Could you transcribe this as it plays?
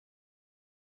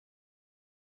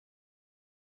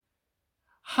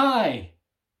Hi!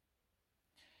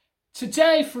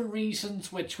 Today, for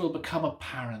reasons which will become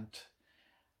apparent,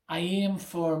 I aim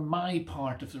for my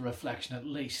part of the reflection at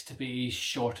least to be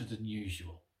shorter than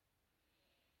usual.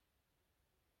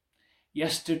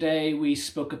 Yesterday we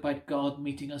spoke about God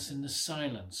meeting us in the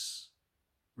silence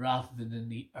rather than in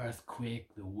the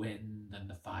earthquake, the wind and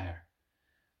the fire.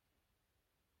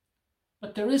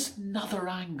 But there is another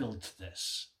angle to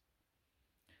this.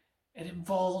 It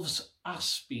involves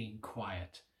us being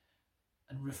quiet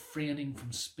and refraining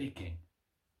from speaking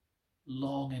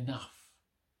long enough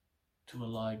to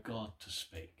allow God to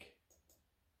speak.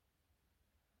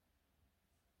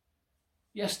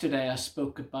 Yesterday I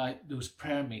spoke about those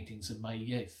prayer meetings in my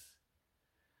youth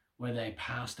where they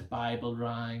passed a Bible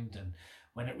round, and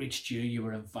when it reached you, you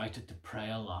were invited to pray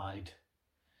aloud.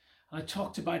 And I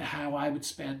talked about how I would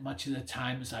spend much of the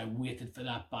time as I waited for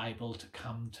that Bible to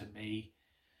come to me,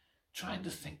 trying to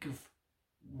think of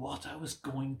what I was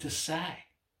going to say.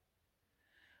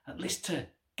 At least to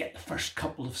get the first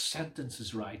couple of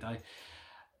sentences right. I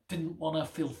didn't want to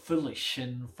feel foolish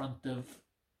in front of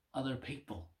other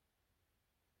people,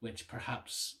 which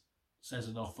perhaps says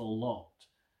an awful lot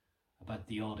about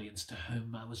the audience to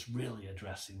whom I was really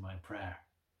addressing my prayer.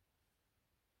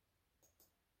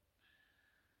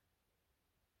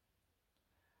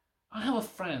 I have a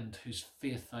friend whose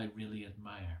faith I really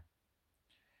admire,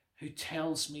 who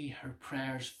tells me her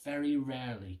prayers very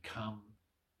rarely come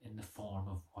in the form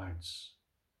of words.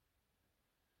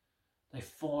 They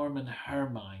form in her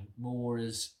mind more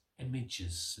as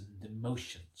images and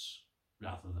emotions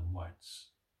rather than words.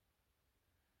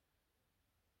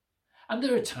 And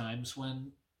there are times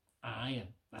when and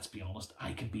let's be honest,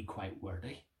 I can be quite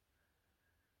wordy,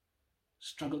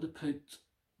 struggle to put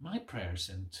my prayers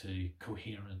into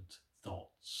coherent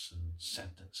thoughts and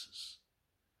sentences.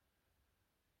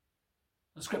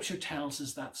 And Scripture tells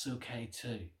us that's okay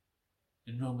too.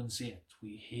 In Romans 8,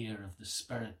 we hear of the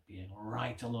Spirit being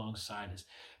right alongside us,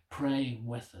 praying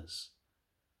with us,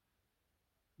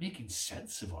 making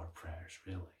sense of our prayers,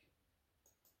 really.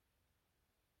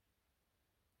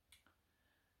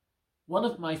 One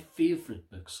of my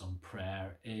favourite books on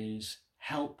prayer is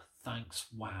Help, Thanks,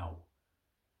 Wow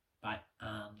by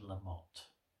Anne Lamott.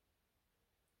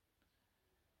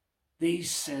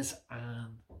 These, says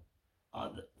Anne, are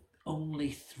the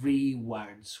only three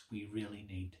words we really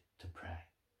need to pray.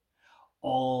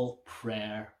 All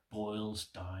prayer boils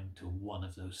down to one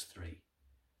of those three: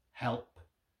 help,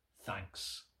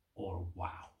 thanks, or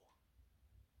wow.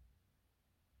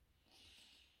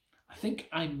 I think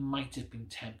I might have been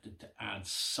tempted to add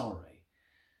sorry,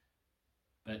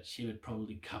 but she would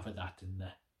probably cover that in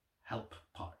the help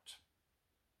part.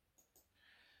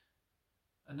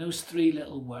 And those three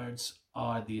little words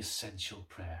are the essential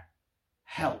prayer.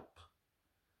 Help.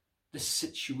 This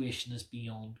situation is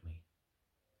beyond me.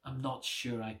 I'm not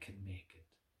sure I can make it.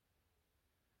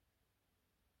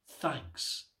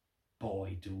 Thanks.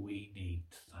 Boy, do we need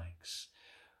thanks.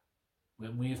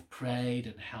 When we have prayed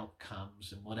and help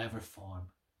comes in whatever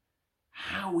form,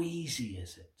 how easy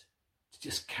is it to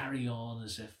just carry on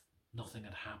as if nothing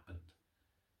had happened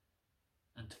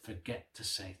and to forget to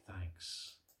say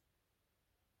thanks.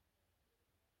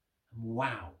 And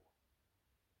wow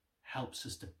helps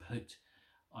us to put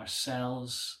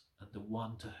ourselves and the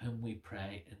one to whom we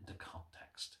pray into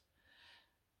context.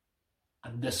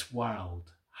 And this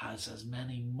world has as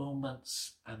many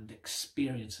moments and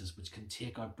experiences which can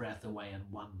take our breath away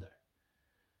and wonder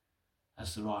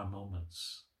as there are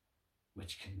moments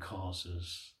which can cause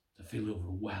us to feel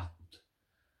overwhelmed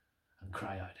and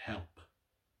cry out help.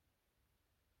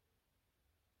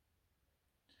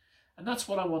 And that's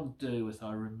what I want to do with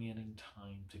our remaining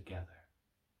time together.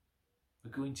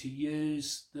 We're going to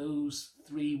use those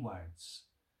three words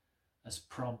as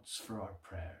prompts for our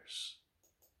prayers.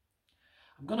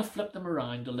 I'm going to flip them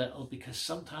around a little because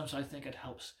sometimes I think it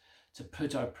helps to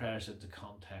put our prayers into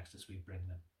context as we bring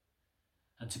them,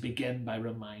 and to begin by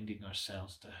reminding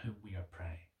ourselves to whom we are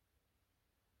praying.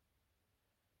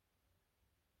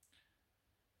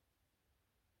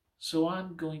 So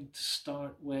I'm going to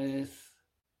start with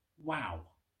wow.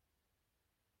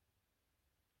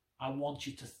 I want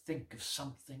you to think of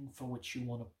something for which you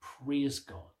want to praise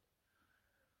God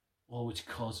or which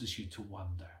causes you to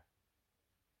wonder.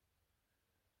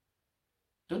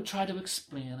 Don't try to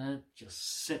explain it,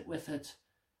 just sit with it.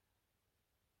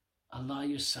 Allow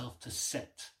yourself to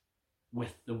sit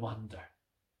with the wonder.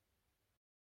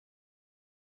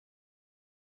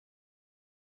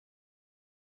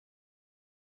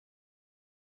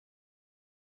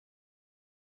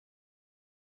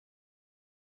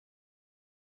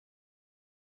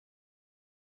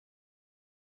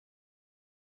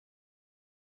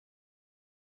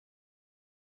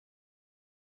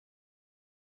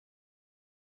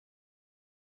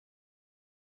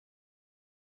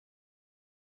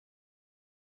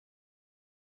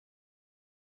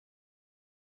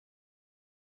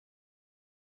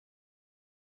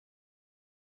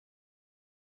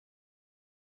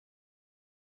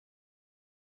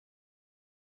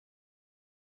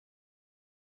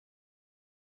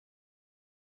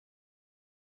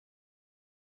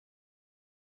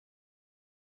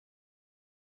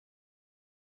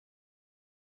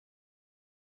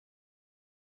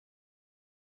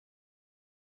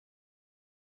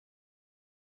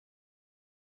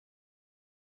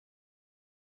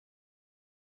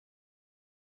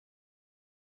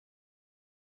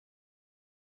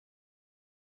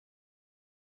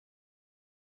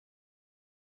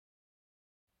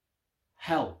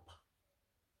 help.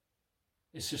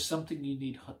 Is there something you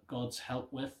need God's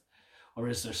help with? Or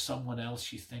is there someone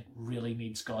else you think really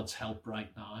needs God's help right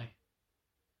now?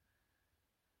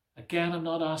 Again, I'm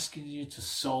not asking you to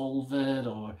solve it,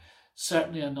 or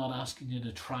certainly I'm not asking you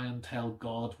to try and tell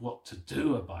God what to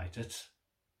do about it.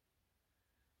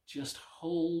 Just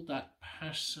hold that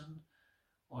person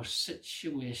or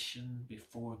situation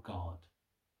before God,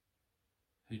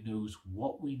 who knows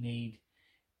what we need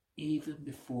even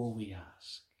before we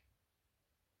ask.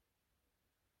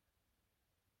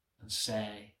 And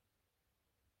say,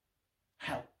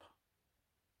 help.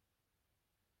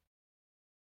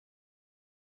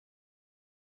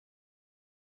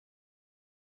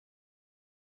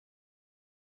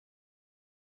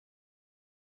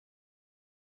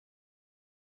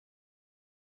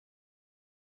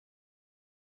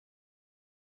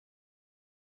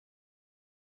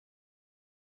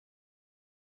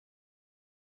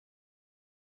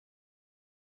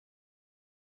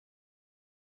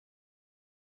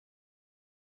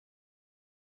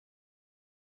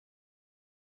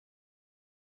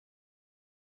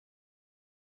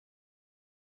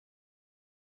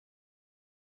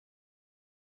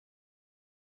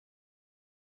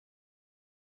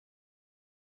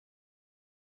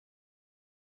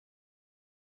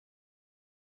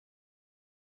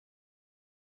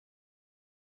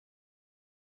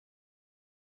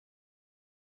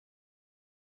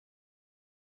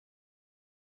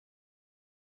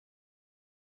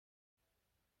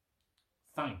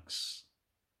 Thanks.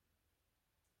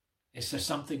 Is there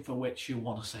something for which you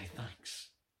want to say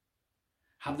thanks?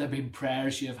 Have there been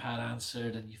prayers you've had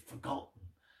answered and you've forgotten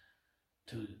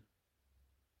to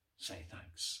say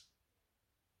thanks?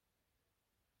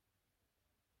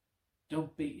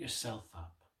 Don't beat yourself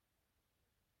up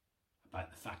about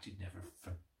the fact you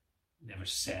never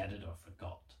said it or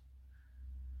forgot.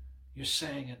 You're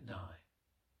saying it now.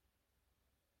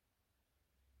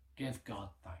 Give God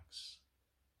thanks.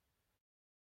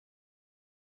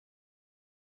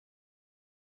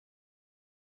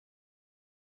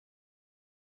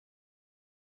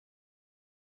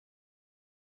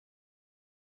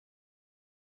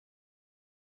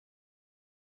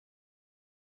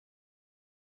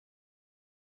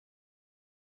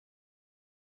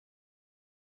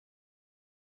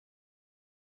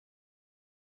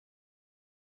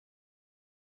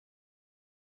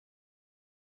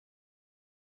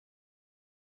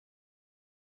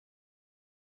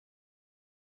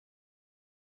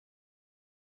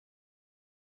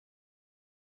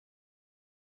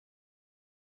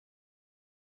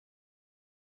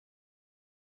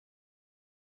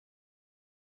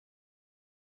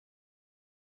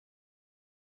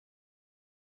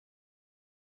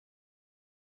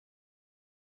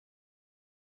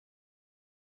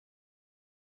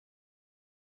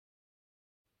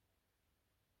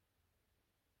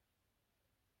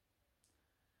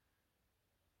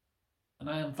 And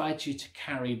I invite you to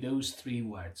carry those 3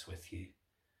 words with you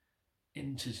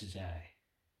into today,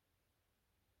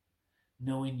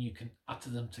 knowing you can utter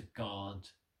them to God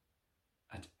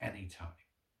at any time.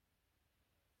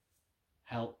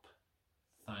 Help,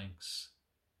 thanks,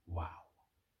 wow.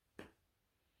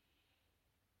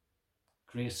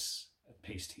 Grace and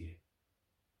peace to you.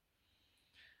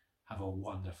 Have a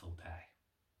wonderful day,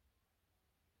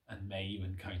 and may you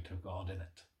encounter God in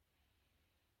it.